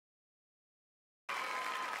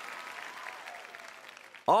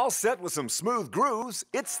All set with some smooth grooves,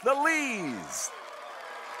 it's the Lees.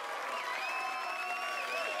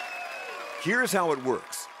 Here's how it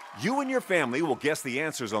works. You and your family will guess the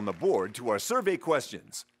answers on the board to our survey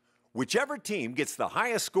questions. Whichever team gets the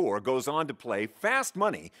highest score goes on to play Fast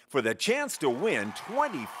Money for the chance to win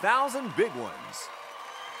 20,000 big ones.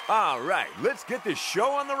 All right, let's get this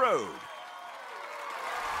show on the road.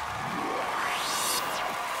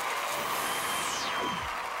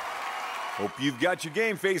 Hope you've got your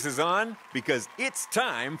game faces on, because it's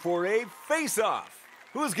time for a face-off.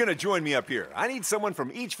 Who's gonna join me up here? I need someone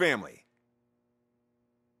from each family.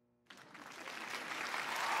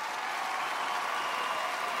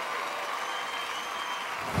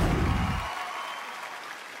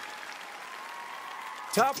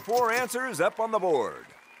 Top 4 answers up on the board.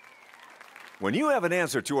 When you have an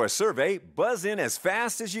answer to our survey, buzz in as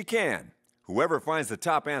fast as you can. Whoever finds the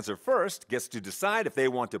top answer first gets to decide if they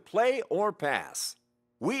want to play or pass.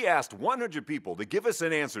 We asked 100 people to give us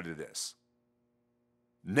an answer to this.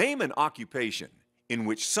 Name an occupation in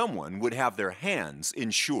which someone would have their hands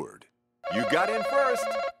insured. You got in first.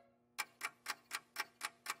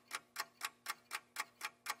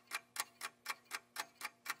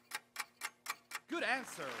 Good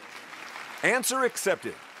answer. Answer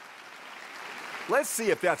accepted. Let's see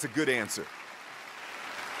if that's a good answer.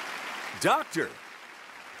 Doctor.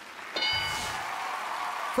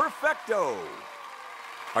 Perfecto.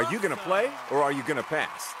 Are you gonna play or are you gonna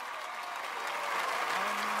pass?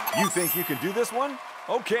 You think you can do this one?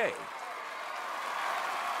 Okay.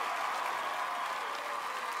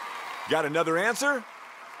 Got another answer?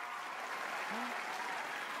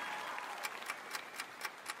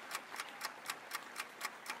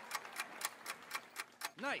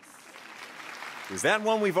 Nice. Is that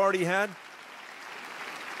one we've already had?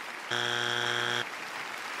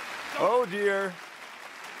 Oh dear.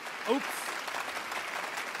 Oops.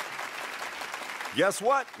 Guess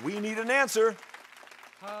what? We need an answer.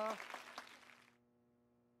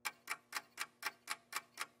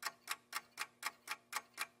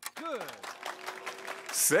 Good.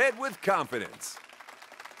 Said with confidence.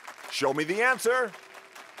 Show me the answer.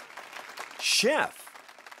 Chef.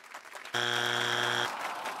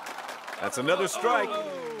 That's another strike.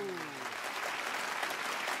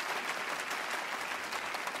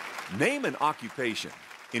 Name an occupation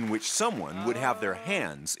in which someone would have their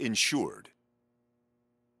hands insured.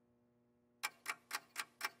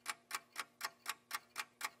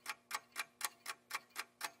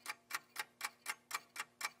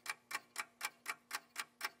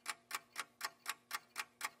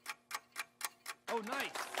 Oh, nice.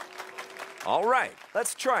 All right,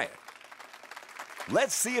 let's try it.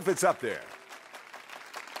 Let's see if it's up there.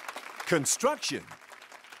 Construction.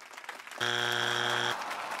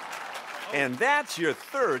 And that's your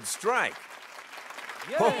third strike.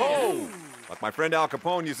 Ho ho! Like my friend Al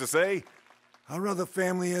Capone used to say, our other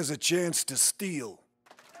family has a chance to steal.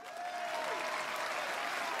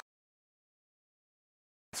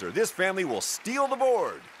 So this family will steal the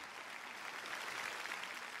board.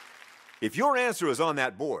 If your answer is on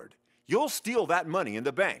that board, you'll steal that money in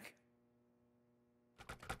the bank.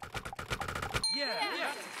 Yeah,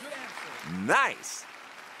 that's a good answer. Nice.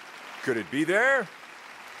 Could it be there?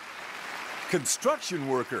 Construction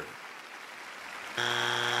worker.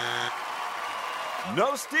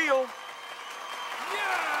 No steal.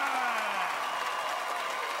 Yeah!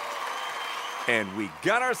 And we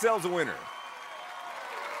got ourselves a winner.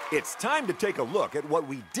 It's time to take a look at what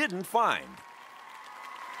we didn't find.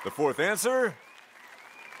 The fourth answer,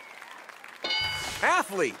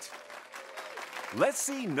 athlete. Let's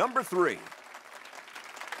see number 3.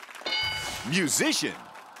 Musician.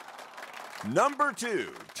 Number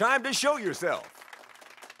 2, time to show yourself.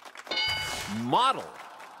 Model.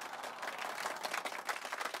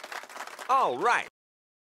 All right.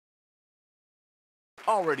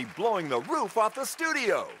 Already blowing the roof off the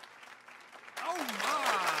studio. Oh, my.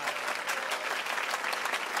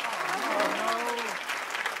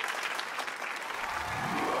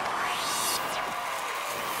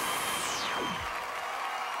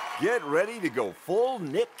 Get ready to go full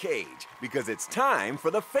Nick Cage, because it's time for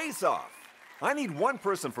the face-off. I need one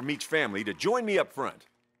person from each family to join me up front.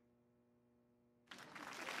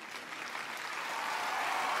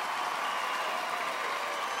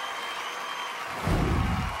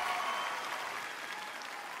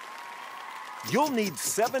 You'll need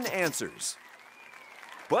 7 answers.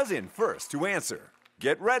 Buzz in first to answer.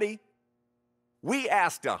 Get ready. We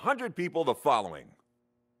asked 100 people the following.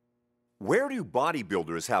 Where do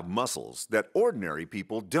bodybuilders have muscles that ordinary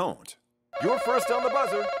people don't? You're first on the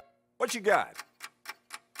buzzer. What you got?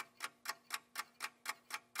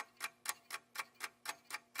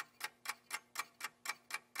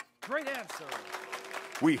 Great answer.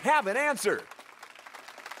 We have an answer.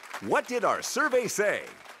 What did our survey say?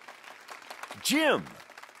 Gym.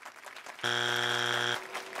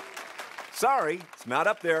 Sorry, it's not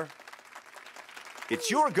up there. It's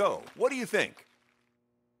your go. What do you think?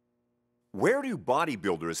 Where do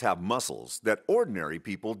bodybuilders have muscles that ordinary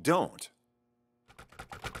people don't?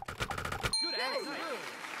 Good answer.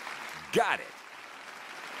 Got it.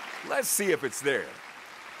 Let's see if it's there.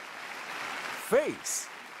 Face.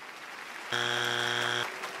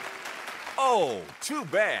 Oh, too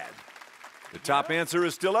bad. The top answer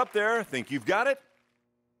is still up there. Think you've got it?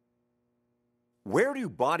 Where do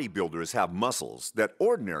bodybuilders have muscles that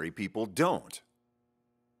ordinary people don't?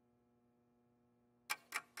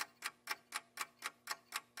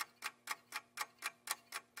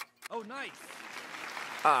 Oh, nice.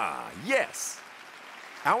 Ah, yes.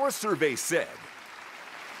 Our survey said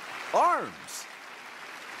arms.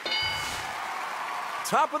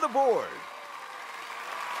 Top of the board.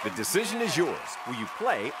 The decision is yours. Will you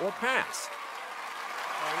play or pass?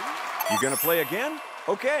 You gonna play again?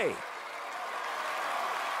 Okay.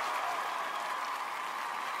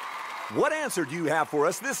 What answer do you have for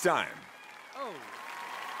us this time? Oh.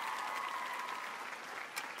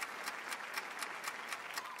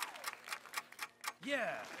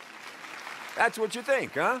 Yeah. That's what you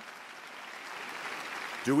think, huh?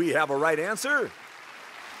 Do we have a right answer?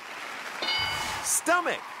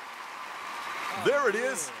 Stomach. There it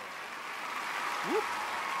is. Whoop.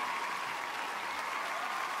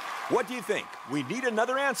 What do you think? We need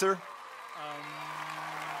another answer.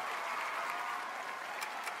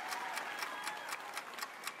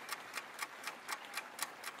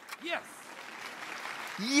 Yes.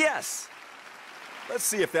 Yes. Let's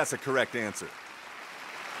see if that's a correct answer.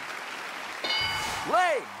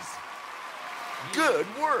 Legs. Good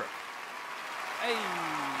work. Hey.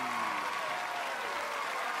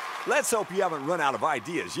 Let's hope you haven't run out of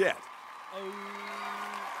ideas yet. Oh.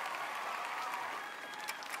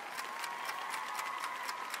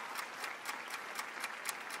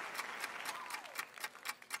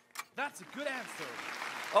 That's a good answer.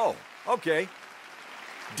 Oh, okay.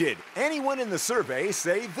 Did anyone in the survey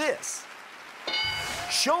say this?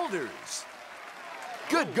 Shoulders.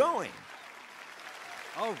 Good going.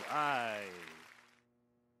 All right.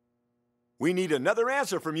 We need another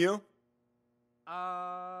answer from you.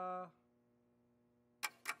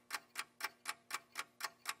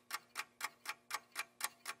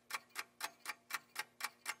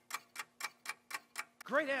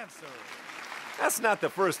 Great answer. That's not the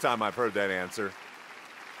first time I've heard that answer.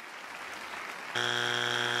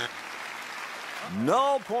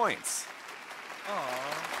 No points.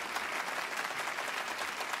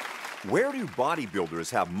 Where do bodybuilders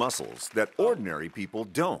have muscles that ordinary people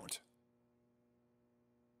don't?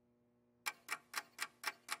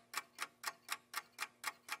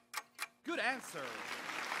 Good answer.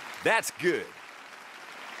 That's good.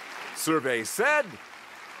 Survey said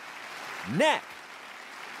neck.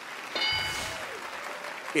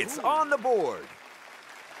 It's on the board.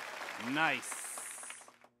 Nice.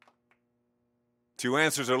 2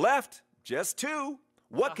 answers are left, just 2.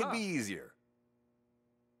 What could be easier?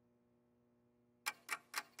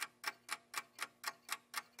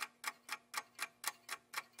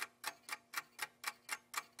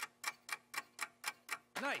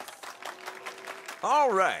 Nice.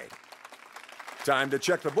 All right. Time to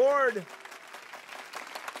check the board.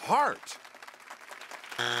 Heart.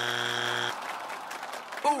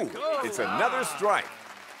 Ooh, it's another strike.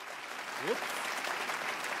 Whoops.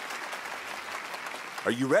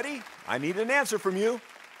 Are you ready? I need an answer from you.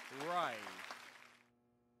 Right.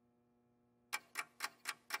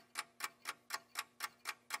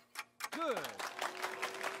 Good.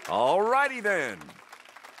 All righty then.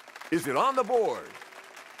 Is it on the board?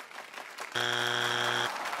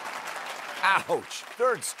 Ouch,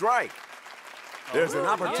 3rd strike. There's an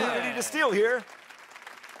opportunity to steal here.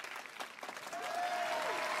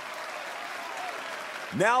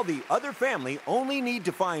 Now the other family only need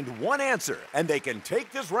to find 1 answer, and they can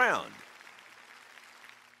take this round.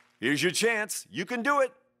 Here's your chance. You can do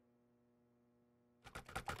it.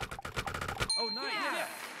 Oh, nice. Yeah.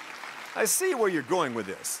 I see where you're going with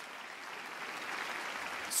this.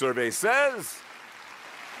 Survey says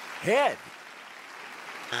head.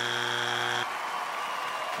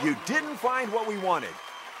 You didn't find what we wanted.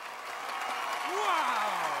 Wow.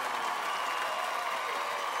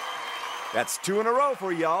 That's 2 in a row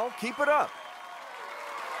for y'all. Keep it up.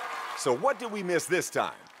 So what did we miss this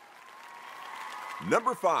time?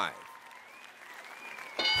 Number 5.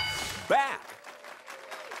 Back.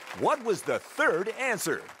 What was the 3rd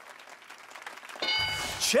answer?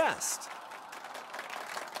 Chest.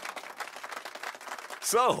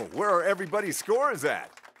 So, where are everybody's scores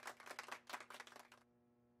at?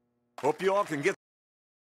 Hope you all can get...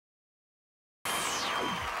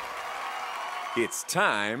 It's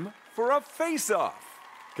time for a face-off.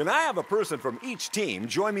 Can I have a person from each team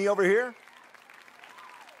join me over here?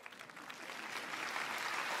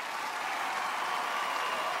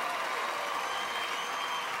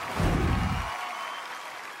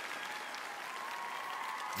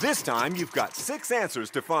 This time, you've got 6 answers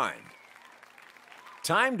to find.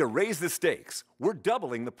 Time to raise the stakes. We're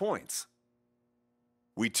doubling the points.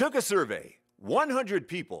 We took a survey, 100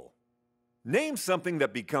 people. Name something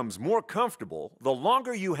that becomes more comfortable the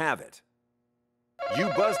longer you have it. You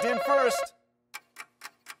buzzed in first.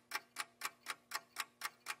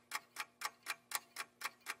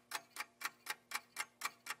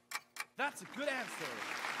 That's a good answer.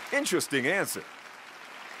 Interesting answer.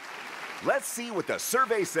 Let's see what the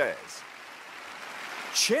survey says.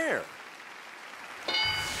 Chair.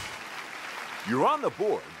 You're on the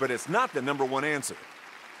board, but it's not the #1 answer.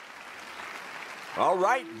 All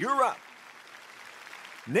right, you're up.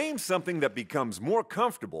 Name something that becomes more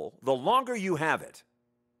comfortable the longer you have it.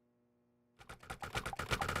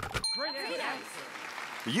 Great answer.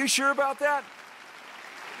 Are you sure about that?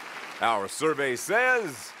 Our survey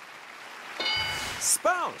says...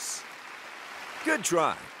 spouse. Good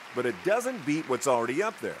try, but it doesn't beat what's already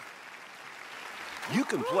up there. You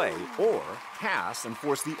can play or pass and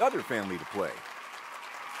force the other family to play.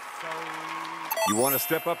 So... You want to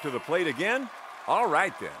step up to the plate again? All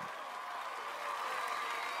right, then.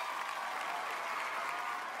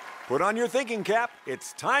 Put on your thinking cap.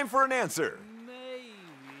 It's time for an answer. Maybe...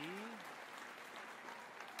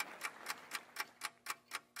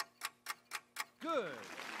 Good.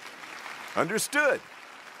 Understood.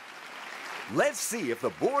 Let's see if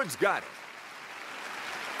the board's got it.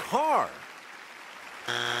 Car.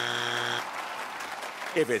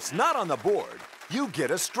 If it's not on the board, you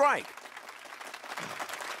get a strike.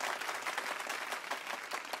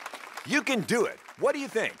 You can do it. What do you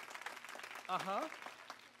think? Uh-huh.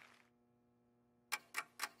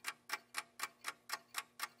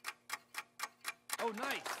 Oh,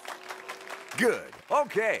 nice. Good.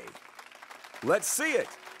 Okay. Let's see it.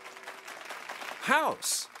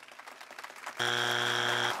 House.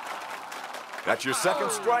 That's your second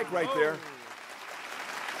strike right there.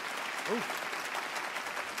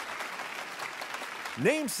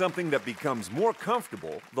 Name something that becomes more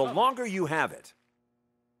comfortable the longer you have it.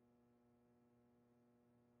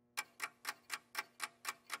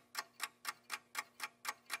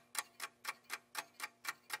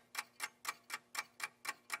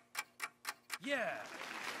 Yeah.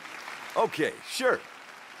 Okay, sure.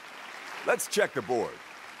 Let's check the board.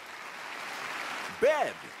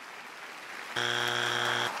 Bed.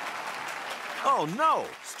 Oh no,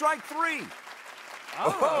 strike 3.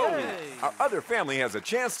 Oh, yay. our other family has a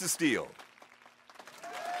chance to steal.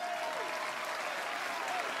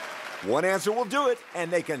 One answer will do it,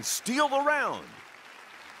 and they can steal the round.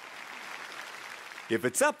 If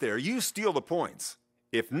it's up there, you steal the points.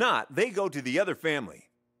 If not, they go to the other family.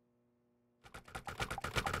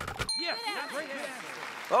 Yeah, great answer.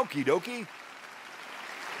 Okie dokie.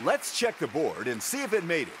 Let's check the board and see if it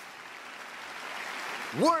made it.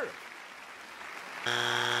 Work!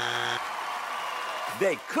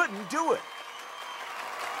 They couldn't do it.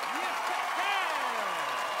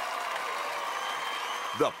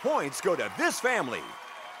 The points go to this family.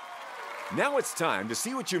 Now it's time to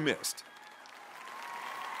see what you missed.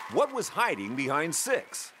 What was hiding behind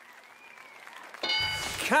 6?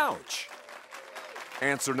 Couch.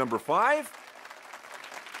 Answer number 5?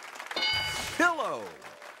 Pillow.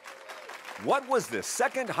 What was the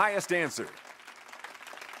second highest answer?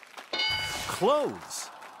 Clothes.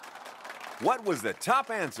 What was the top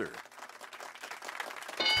answer?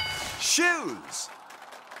 Shoes.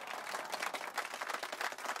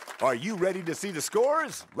 Are you ready to see the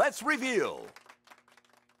scores? Let's reveal.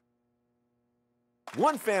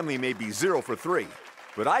 One family may be 0 for 3,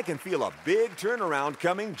 but I can feel a big turnaround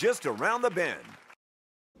coming just around the bend.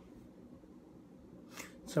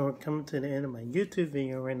 So we're coming to the end of my YouTube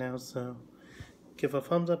video right now, so give a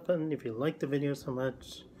thumbs up button if you like the video so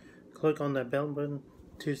much. Click on that bell button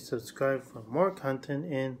to subscribe for more content,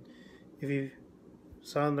 and if you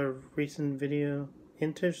saw the recent video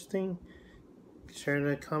interesting, share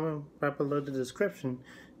the comment right below the description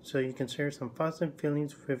so you can share some thoughts and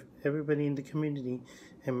feelings with everybody in the community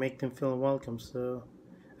and make them feel welcome. So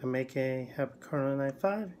I make a happy Corona Night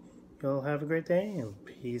 5. Y'all have a great day and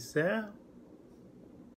peace out.